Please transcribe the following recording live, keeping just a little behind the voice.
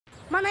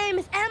My name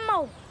is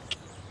Ammo.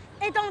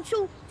 And don't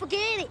you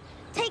forget it.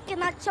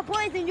 Taking out your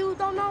poison, you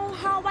don't know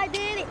how I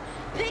did it.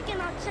 Picking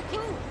out your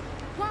crew,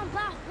 one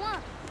by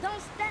one. Don't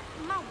step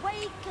my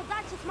way, cause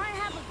I just might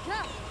have a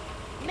gun.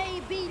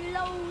 Maybe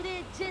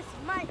loaded, just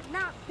might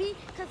not be,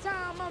 cause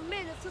I'm a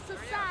menace to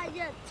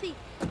society.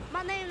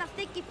 My name not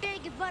sticky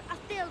figures, but I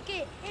still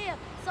get ill.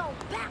 So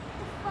back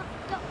the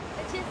fuck up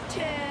and just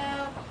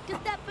chill.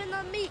 Cause stepping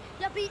on me,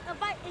 you'll be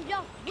inviting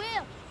your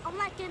will. I'm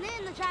like an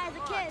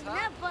energizer, can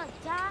never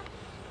die.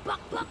 Buck,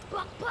 buck,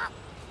 buck, buck.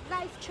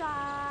 Nice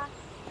try.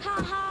 Ha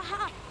ha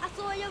ha. I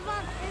saw you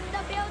run in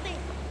the building,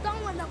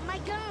 throwing up my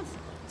guns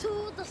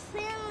to the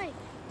ceiling.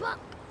 Buck,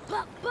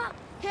 buck, buck.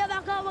 Here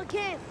I go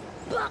again.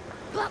 Buck,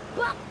 buck,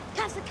 buck.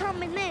 Cash is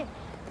coming in.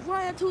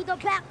 Running to the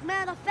back,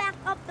 matter of fact,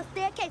 up the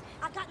staircase.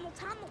 I got no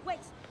time to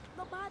waste.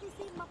 Nobody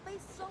see my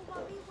face, so I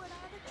leave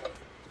without a trace.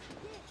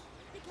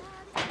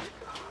 Yeah,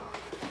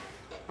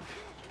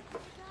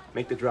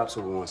 Make the drops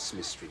over on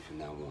Smith Street from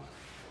now on.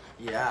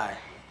 Yeah, all right.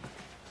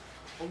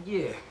 Oh,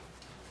 yeah.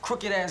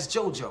 Crooked-ass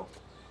JoJo.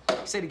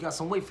 Said he got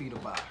some weight for you to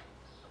buy.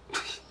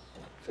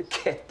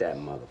 Forget that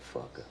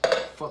motherfucker.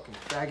 Fucking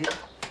faggot.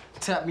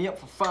 Tapped me up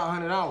for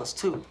 $500,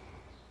 too.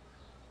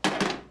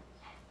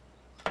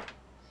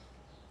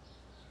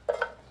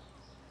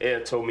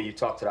 Ed told me you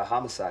talked to the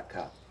homicide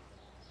cop.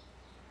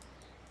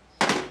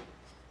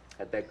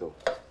 How'd that go?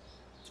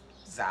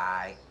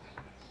 Zai.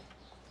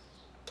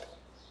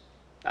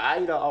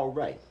 Aight or all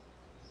right?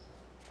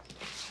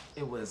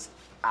 It was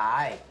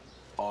aight,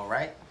 all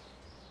right?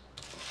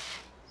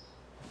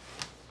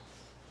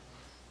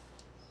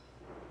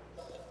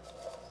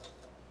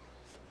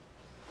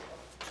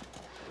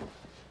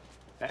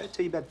 Did I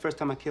tell you about the first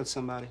time I killed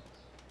somebody?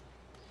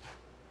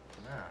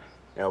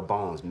 Nah. L.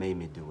 Bones made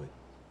me do it.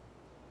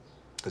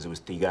 Because it was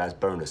 3 guys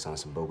burned us on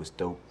some bogus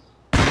dope.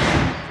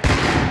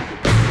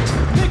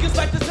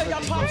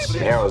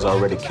 Arrow's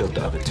already killed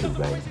the other 2,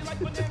 right?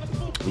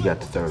 We got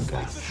the 3rd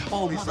guy.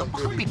 Oh,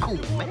 motherfucker, be cool,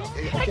 man.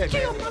 Hey,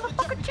 chill,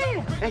 motherfucker,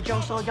 chill. Hey,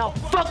 y'all saw y'all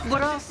fuck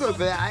with us? Look,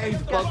 man, I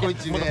ain't fuck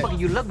with you, man. Motherfucker,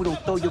 you lucky we don't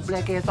throw your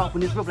black ass off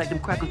in this roof like them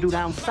crackers do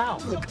down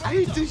south. Look, I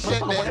ain't do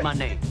shit, man. What's my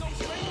name?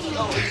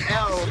 Oh,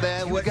 Arrow,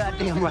 man. You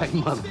goddamn right,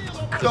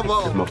 motherfucker. Come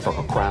on. This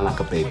motherfucker crying like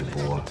a baby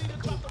boy.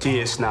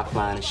 Tears snot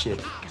flying and shit.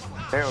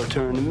 Arrow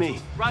turned to me.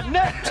 Rodney!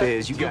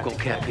 Says, you got gonna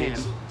cap him.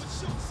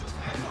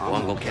 Oh,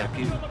 I'm gonna cap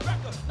you.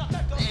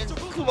 Man,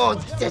 come on,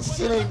 that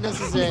shit ain't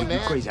necessary, man.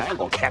 Crazy, I ain't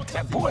gonna cap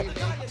that boy.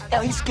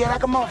 Hell, he's scared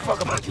like a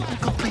motherfucker. You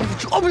gonna play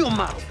with you. Open your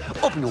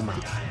mouth. Open your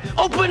mouth.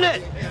 Open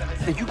it!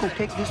 And you gonna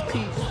take this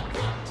piece.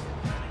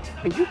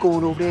 And you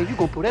going over there, you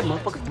gonna pull that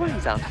motherfucker's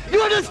brains out.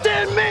 You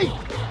understand me?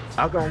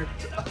 I got it.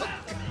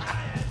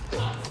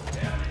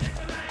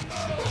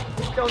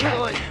 Don't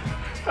do it.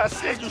 I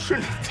said you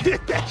shouldn't have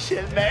did that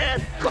shit,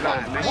 man. Come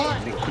on, man.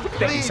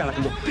 Please. You sound like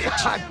a little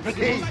bitch.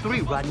 Nigga,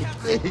 3, Rodney.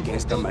 You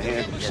can't stop my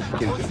hand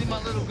from I want to see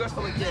my little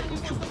girl again.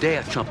 Don't you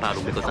dare jump out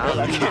on me, because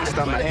I can't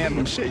stop my hand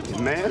from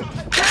shaking, man.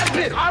 Cap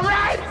it, all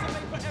right?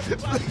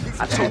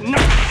 I told no.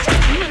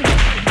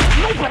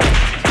 Nobody.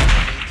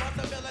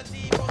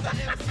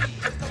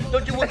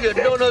 Don't you want your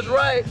donuts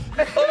right?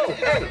 Oh,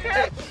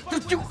 hey.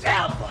 Don't you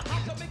ever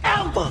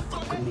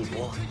fuck with me,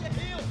 boy.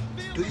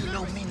 Do you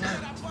know me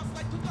now?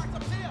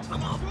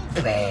 I'm a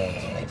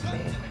bad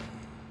man.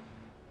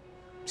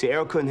 See,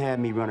 Errol couldn't have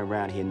me run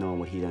around here knowing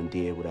what he done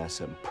did without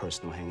something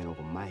personal hanging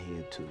over my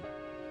head, too.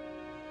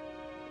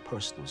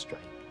 Personal strike.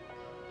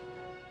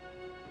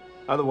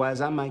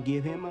 Otherwise, I might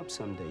give him up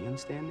someday, you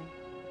understand me?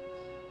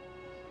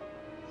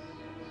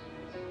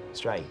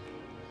 Strike.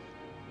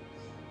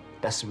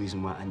 That's the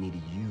reason why I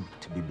needed you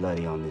to be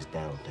bloody on this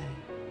Darryl thing.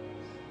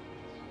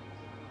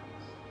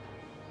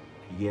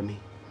 You get me?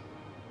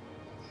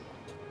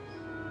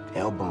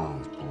 L.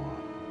 Bones, boy.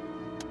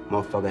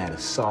 Motherfucker had a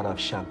sawed-off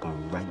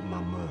shotgun right in my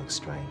mug,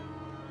 Strike.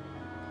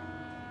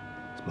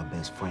 He's my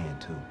best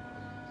friend, too.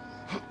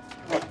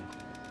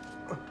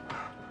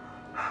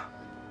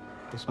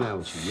 What's the matter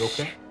with you? You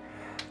okay?